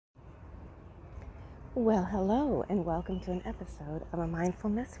Well, hello, and welcome to an episode of A Mindful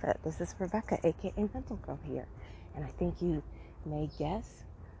Misfit. This is Rebecca, aka Mental Girl here, and I think you may guess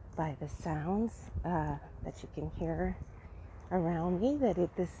by the sounds that you can hear around me that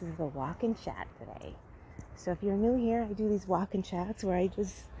this is a walk-in chat today. So if you're new here, I do these walk-in chats where I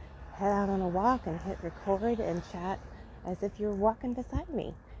just head out on a walk and hit record and chat as if you're walking beside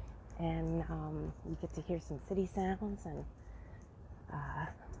me, and you get to hear some city sounds and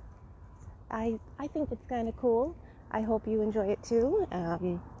I think it's kind of cool. I hope you enjoy it too.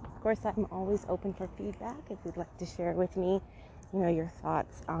 Of course, I'm always open for feedback if you'd like to share with me, your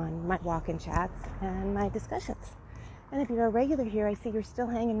thoughts on my walk-in chats and my discussions. And if you're a regular here, I see you're still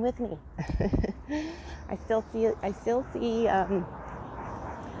hanging with me. I still see. I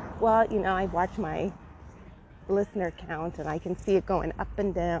watch my listener count, and I can see it going up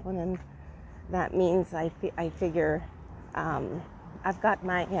and down, and that means I figure I've got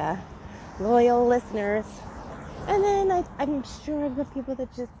my loyal listeners, and then I'm sure I've got people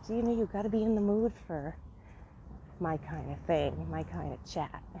that just, you got to be in the mood for my kind of thing, my kind of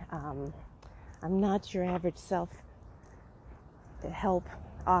chat. I'm not your average self-help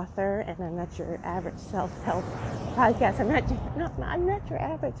author, and I'm not your average self-help podcast. I'm not your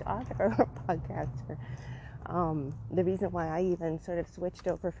average author or podcaster. The reason why I even sort of switched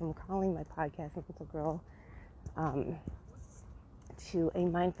over from calling my podcast Mental Girl to A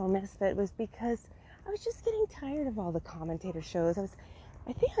Mindful Misfit was because I was just getting tired of all the commentator shows. I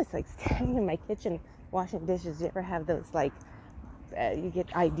think I was like standing in my kitchen washing dishes. You ever have those you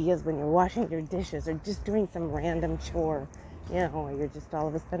get ideas when you're washing your dishes or just doing some random chore, or you're just all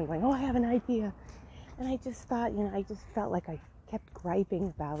of a sudden going, oh, I have an idea. And I just thought, I just felt like I kept griping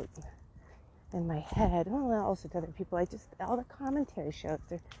about in my head. Well, also to other people, all the commentary shows,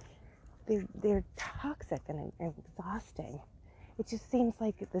 they're toxic and exhausting. It just seems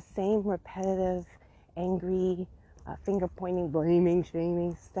like the same repetitive, angry, finger-pointing, blaming,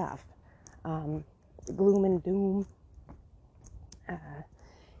 shaming stuff. Gloom and doom.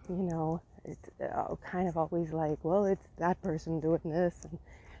 It's kind of always like, well, it's that person doing this.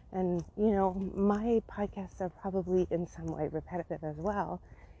 And my podcasts are probably in some way repetitive as well.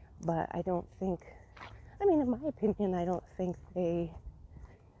 But in my opinion, I don't think they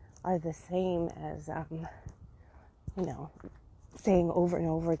are the same as, saying over and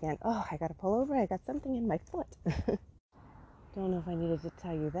over again, oh, I got to pull over, I got something in my foot. Don't know if I needed to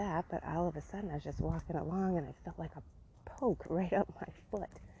tell you that, but all of a sudden I was just walking along and I felt like a poke right up my foot.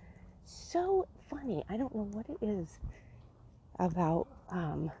 So funny. I don't know what it is about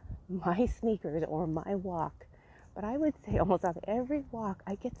my sneakers or my walk, but I would say almost on every walk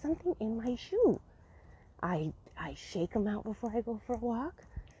I get something in my shoe. I shake them out before I go for a walk,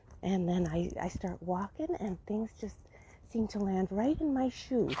 and then I start walking and things just seem to land right in my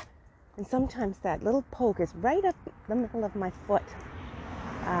shoe. And sometimes that little poke is right up the middle of my foot.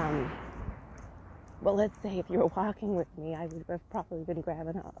 Well, let's say if you were walking with me, I would have probably been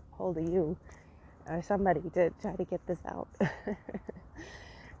grabbing a hold of you or somebody to try to get this out.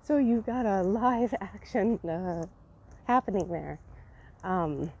 So you got a live action happening there.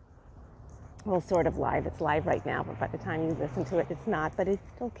 Well, sort of live. It's live right now, but by the time you listen to it, it's not, but it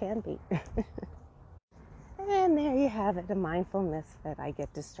still can be. And there you have it, a mindful misfit. I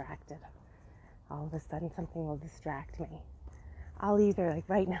get distracted. All of a sudden, something will distract me. I'll either, like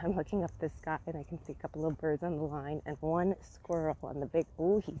right now, I'm looking up the sky and I can see a couple of birds on the line and one squirrel on the big,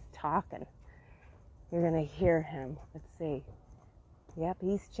 he's talking. You're going to hear him. Let's see. Yep,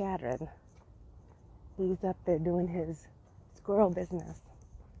 he's chattering. He's up there doing his squirrel business.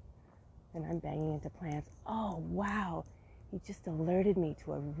 And I'm banging into plants. Oh, wow. He just alerted me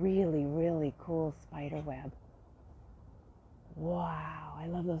to a really, really cool spider web. Wow, I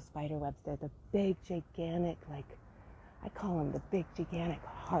love those spider webs. They're the big, gigantic, I call them the big, gigantic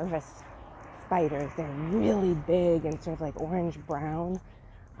harvest spiders. They're really big and sort of like orange-brown,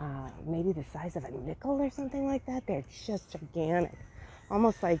 maybe the size of a nickel or something like that. They're just gigantic.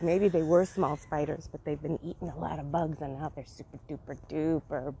 Almost like maybe they were small spiders, but they've been eating a lot of bugs, and now they're super duper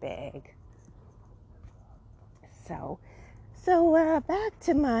duper big. So back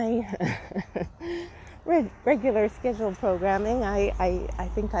to my regular scheduled programming. I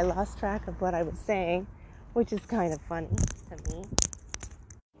think I lost track of what I was saying, which is kind of funny to me.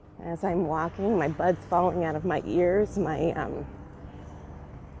 As I'm walking, my bud's falling out of my ears.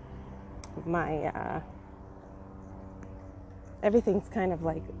 Everything's kind of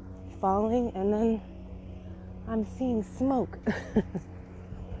like falling, and then I'm seeing smoke.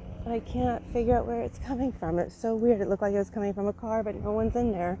 But I can't figure out where it's coming from. It's so weird. It looked like it was coming from a car, but no one's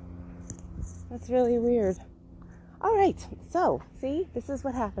in there. That's really weird. All right, so see, this is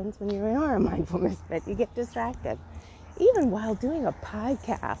what happens when you are a mindful misfit. You get distracted, even while doing a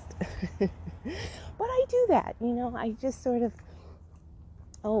podcast. But I do that, I just sort of,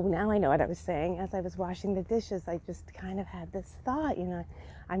 oh, now I know what I was saying. As I was washing the dishes, I just kind of had this thought,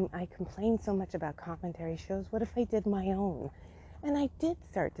 I complain so much about commentary shows. What if I did my own? And I did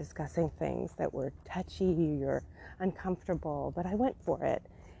start discussing things that were touchy or uncomfortable, but I went for it.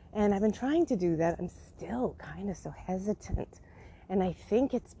 And I've been trying to do that. I'm still kind of so hesitant. And I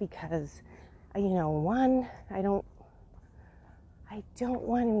think it's because, one, I don't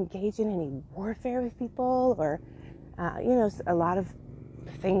want to engage in any warfare with people or, a lot of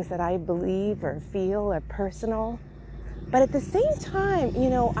things that I believe or feel are personal. But at the same time,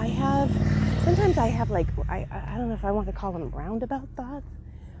 sometimes I have like, I don't know if I want to call them roundabout thoughts,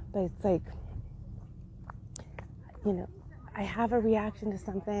 but it's like, I have a reaction to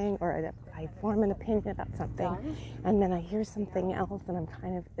something or I form an opinion about something and then I hear something else and I'm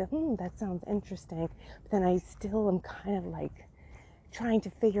kind of, that sounds interesting. But then I still am kind of like trying to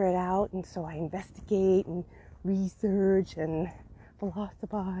figure it out. And so I investigate and research and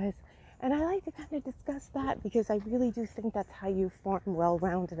philosophize. And I like to kind of discuss that because I really do think that's how you form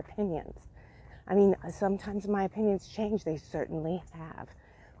well-rounded opinions. I mean, sometimes my opinions change. They certainly have,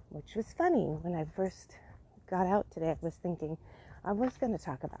 which was funny. When I first got out today, I was thinking I was going to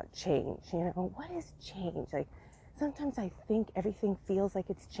talk about change. What is change? Like, sometimes I think everything feels like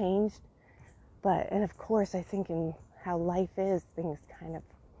it's changed. And of course, I think in how life is, things kind of,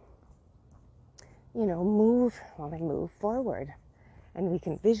 they move forward. And we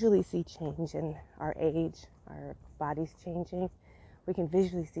can visually see change in our age, our bodies changing. We can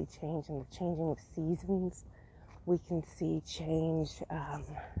visually see change in the changing of seasons. We can see change.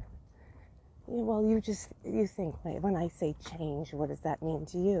 You think, when I say change, what does that mean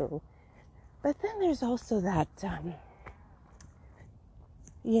to you? But then there's also that,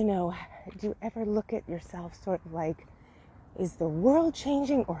 do you ever look at yourself sort of like, is the world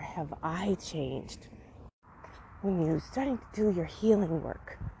changing or have I changed? When you're starting to do your healing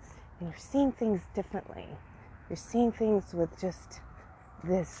work and you're seeing things differently, you're seeing things with just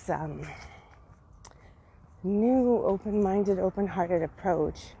this new open-minded, open-hearted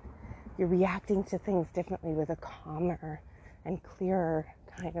approach, you're reacting to things differently with a calmer and clearer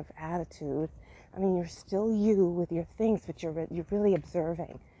kind of attitude. I mean, you're still you with your things, but you're really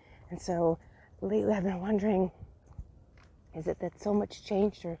observing. And so lately I've been wondering, is it that so much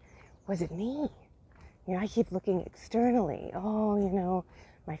changed or was it me? I keep looking externally. Oh,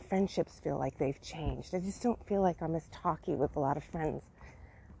 my friendships feel like they've changed. I just don't feel like I'm as talky with a lot of friends.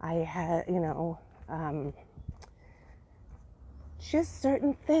 I had, just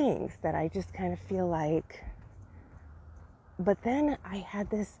certain things that I just kind of feel like. But then I had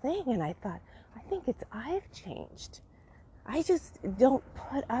this thing and I thought, I think I've changed. I just don't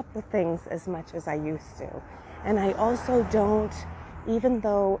put up with things as much as I used to. And I also don't, even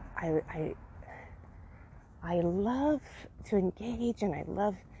though I love to engage and I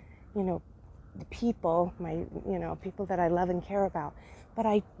love, the people, people that I love and care about, but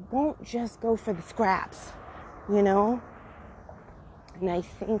I won't just go for the scraps, And I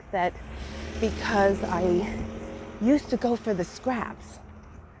think that because I used to go for the scraps,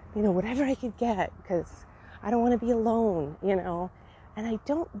 whatever I could get, because I don't want to be alone, and I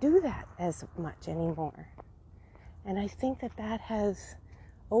don't do that as much anymore. And I think that has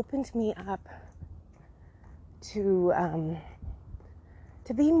opened me up to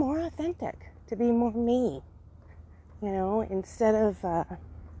be more authentic, to be more me, instead of,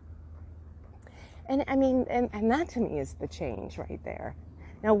 and that to me is the change right there.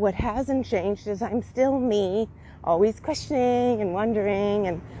 Now, what hasn't changed is I'm still me, always questioning and wondering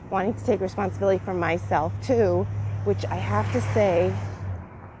and wanting to take responsibility for myself too, which I have to say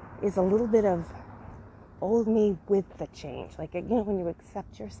is a little bit of old me with the change. Like, when you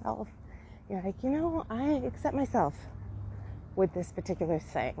accept yourself, you're like, I accept myself with this particular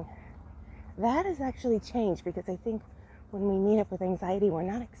thing. That has actually changed because I think when we meet up with anxiety, we're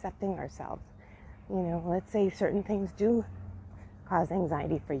not accepting ourselves. Let's say certain things do cause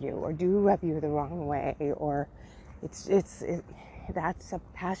anxiety for you or do rub you the wrong way, or that's a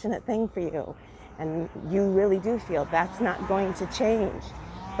passionate thing for you and you really do feel that's not going to change.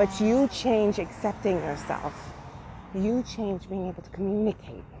 But you change accepting yourself. You change being able to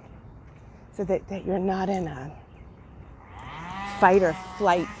communicate so that you're not in a fight or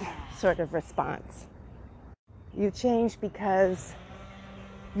flight sort of response. You change because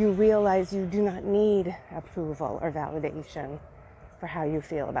you realize you do not need approval or validation for how you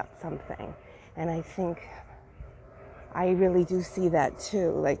feel about something. And I think I really do see that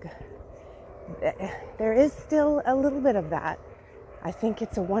too. Like, there is still a little bit of that. I think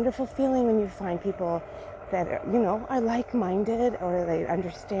it's a wonderful feeling when you find people that are like-minded, or they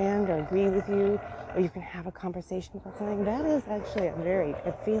understand or agree with you, or you can have a conversation about something. That is actually a very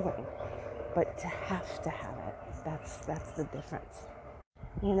good feeling. But to have it, that's the difference.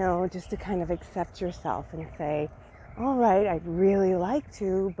 Just to kind of accept yourself and say, all right, I'd really like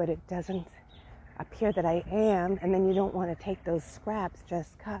to, but it doesn't appear that I am. And then you don't want to take those scraps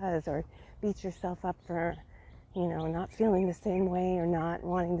just cause, or beat yourself up for, not feeling the same way or not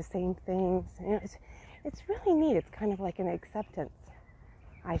wanting the same things. It's really neat. It's kind of like an acceptance,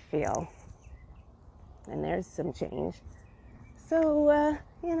 I feel. And there's some change. So,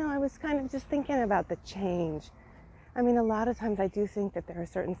 I was kind of just thinking about the change. I mean, a lot of times I do think that there are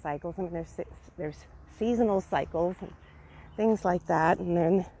certain cycles. I mean, there's seasonal cycles and things like that. And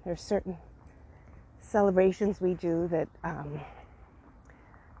then there's certain celebrations we do that,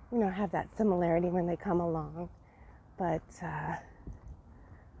 have that similarity when they come along. But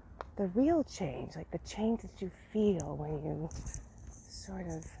the real change, like the change that you feel when you sort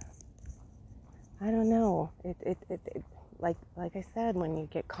of, I don't know, like I said, when you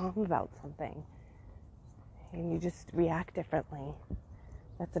get calm about something and you just react differently,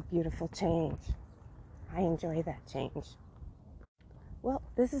 that's a beautiful change. I enjoy that change. Well,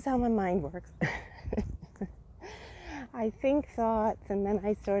 this is how my mind works. I think thoughts, and then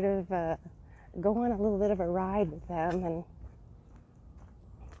I sort of go on a little bit of a ride with them,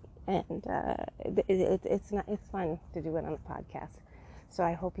 and it's fun to do it on a podcast. So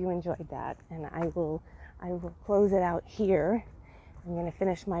I hope you enjoyed that, and I will close it out here. I'm going to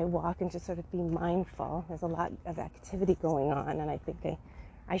finish my walk and just sort of be mindful. There's a lot of activity going on, and I think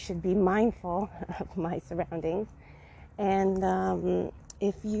I should be mindful of my surroundings. And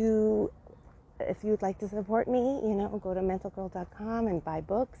if you'd like to support me, go to mentalgirl.com and buy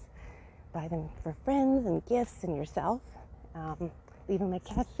books. Buy them for friends and gifts and yourself. Leave them at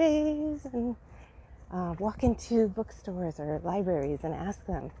cafes, and walk into bookstores or libraries and ask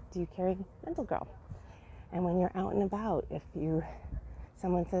them, do you carry Mental Girl? And when you're out and about, if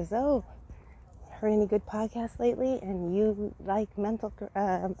someone says, oh, heard any good podcasts lately, and you like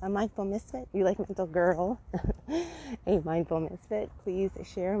a Mindful Misfit, you like Mental Girl, a Mindful Misfit, please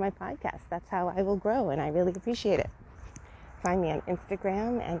share my podcast. That's how I will grow, and I really appreciate it. Find me on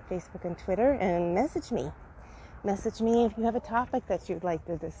Instagram and Facebook and Twitter, and message me. Message me if you have a topic that you'd like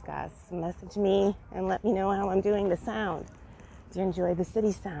to discuss. Message me and let me know how I'm doing the sound. Do you enjoy the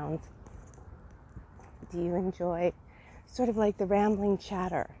city sounds? Do you enjoy sort of like the rambling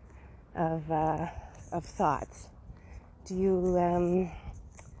chatter of thoughts? Do you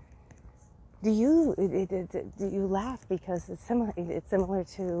laugh because it's similar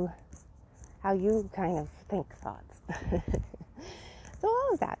to how you kind of think thoughts? So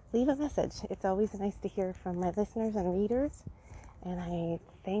all of that, leave a message. It's always nice to hear from my listeners and readers, and I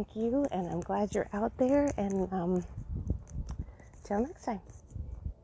thank you, and I'm glad you're out there, and till next time.